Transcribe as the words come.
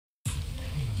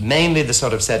mainly the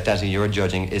sort of set dancing you're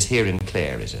judging is here in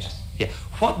Clare, is it? Yeah.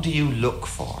 What do you look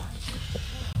for?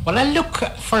 Well, I look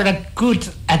for a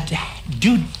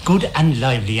do good and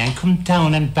lively and come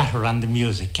down and batter on the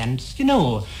music and,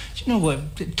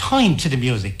 time to the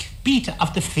music, beat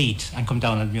of the feet and come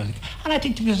down on the music. And I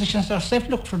think the musicians themselves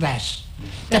look for that.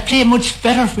 They play much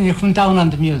better when you come down on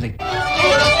the music.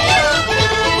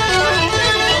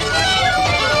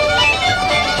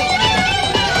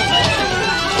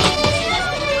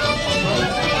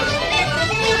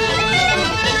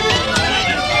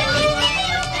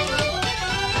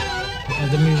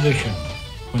 The musician,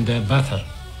 when they batter,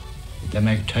 they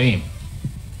make time,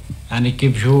 and it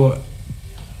gives you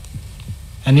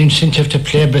an incentive to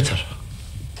play better.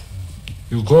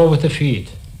 You go with the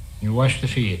feet, you watch the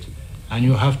feet, and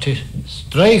you have to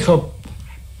strike up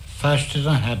faster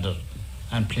than harder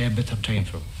and play a better time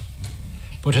for them.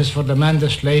 But as for the man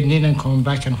that's sliding in and coming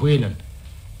back and wheeling,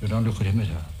 you don't look at him at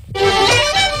all.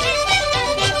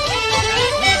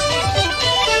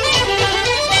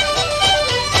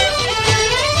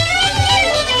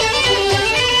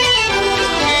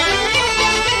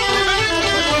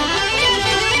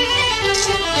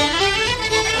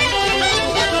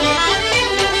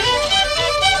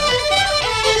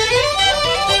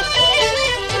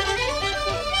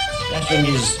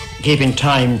 Is giving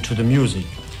time to the music.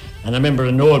 And I remember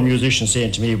an old musician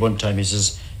saying to me one time, he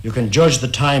says, you can judge the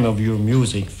time of your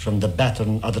music from the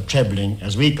battering or the trebling,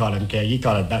 as we call it in Clare. You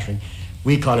call it battering,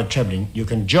 we call it trebling. You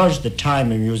can judge the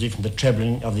time of music from the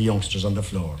trebling of the youngsters on the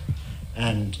floor.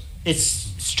 And it's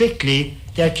strictly,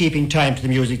 they're keeping time to the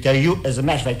music. As a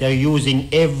matter of fact, they're using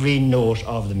every note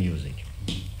of the music.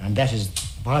 And that is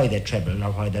why they treble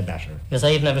or why they batter. Because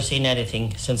I've never seen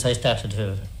anything since I started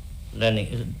to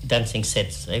learning dancing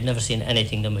sets. I've never seen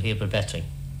anything done with people battering.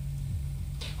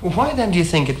 Well, why then do you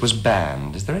think it was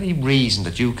banned? Is there any reason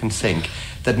that you can think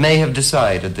that may have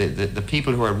decided the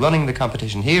people who are running the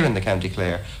competition here in the County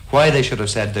Clare, why they should have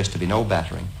said there's to be no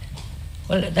battering?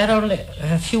 Well, there are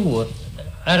a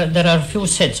few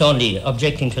sets only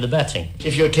objecting to the battering.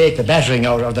 If you take the battering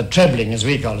out, or the trebling as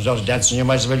we call it, out of dancing, you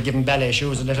might as well give them ballet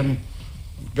shoes and let them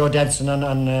go dancing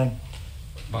on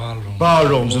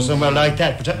ballrooms or somewhere like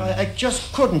that. But I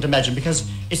just couldn't imagine, because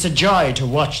it's a joy to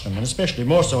watch them, and especially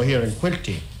more so here in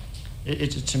Quilty.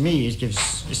 To me,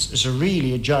 it's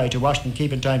really a joy to watch them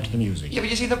keep in time to the music. Yeah, but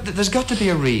you see, there's got to be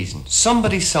a reason.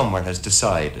 Somebody somewhere has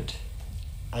decided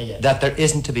that there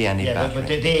isn't to be any battering.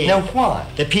 But now why?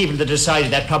 The people that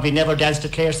decided that probably never danced a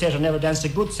Clare set or never danced a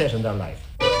good set in their life.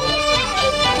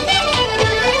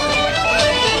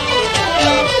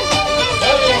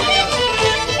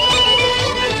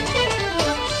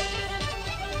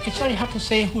 It's very hard to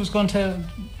say who's going to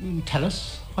tell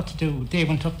us what to do. They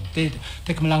went up, they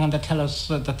come along and they tell us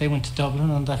that they went to Dublin,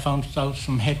 and they found out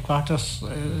from headquarters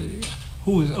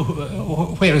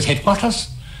where is headquarters?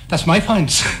 That's my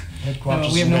point.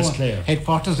 Headquarters is West Clare.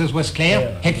 Headquarters is West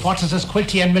Clare. Headquarters is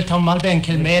Quilty and Miltown Malbay and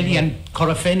Kilmaley and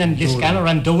Corofin and Liscannor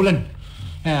and Dolan.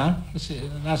 Yeah,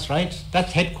 that's right.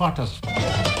 That's headquarters.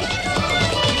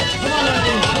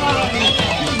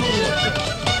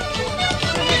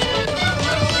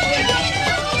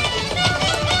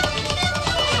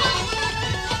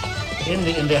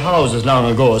 In the houses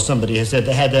long ago, somebody has said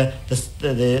they had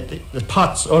the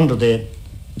pots under the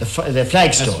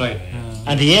flagstone. That's right. Yeah.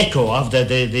 And the echo of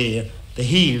the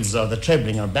heels or the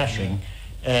trebling or battering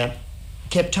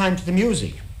kept time to the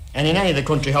music. And in any of the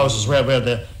country houses where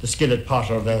the skillet pot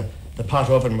or the pot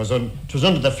oven was it was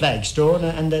under the flagstone,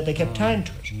 and they kept time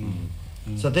to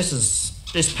it. So this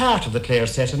is part of the Clare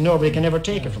set, and nobody can ever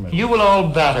take it from it. You will all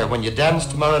batter when you dance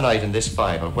tomorrow night in this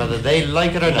final, whether they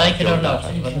like it or not.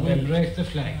 We'll break the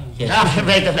flag. Yes.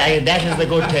 Break the flag, that is the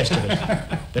good test of it.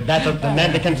 The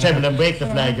man that can treble and break the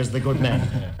flag is the good man.